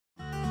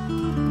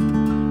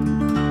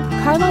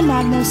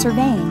Carlomagno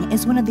Surveying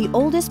is one of the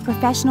oldest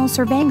professional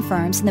surveying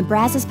firms in the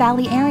Brazos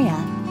Valley area,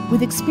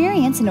 with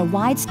experience in a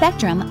wide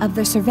spectrum of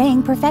the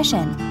surveying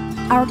profession.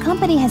 Our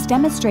company has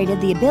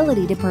demonstrated the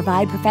ability to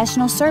provide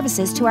professional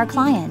services to our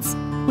clients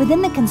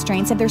within the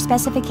constraints of their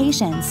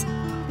specifications.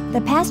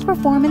 The past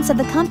performance of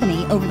the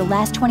company over the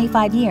last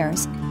 25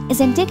 years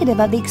is indicative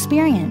of the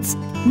experience,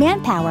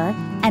 manpower,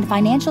 and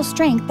financial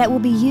strength that will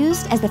be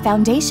used as the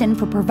foundation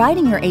for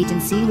providing your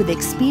agency with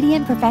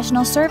expedient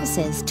professional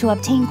services to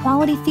obtain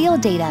quality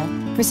field data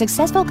for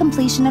successful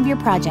completion of your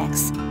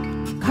projects.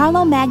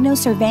 Carlomagno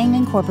Surveying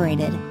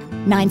Incorporated,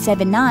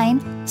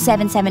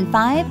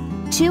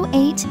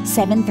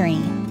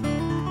 979-775-2873.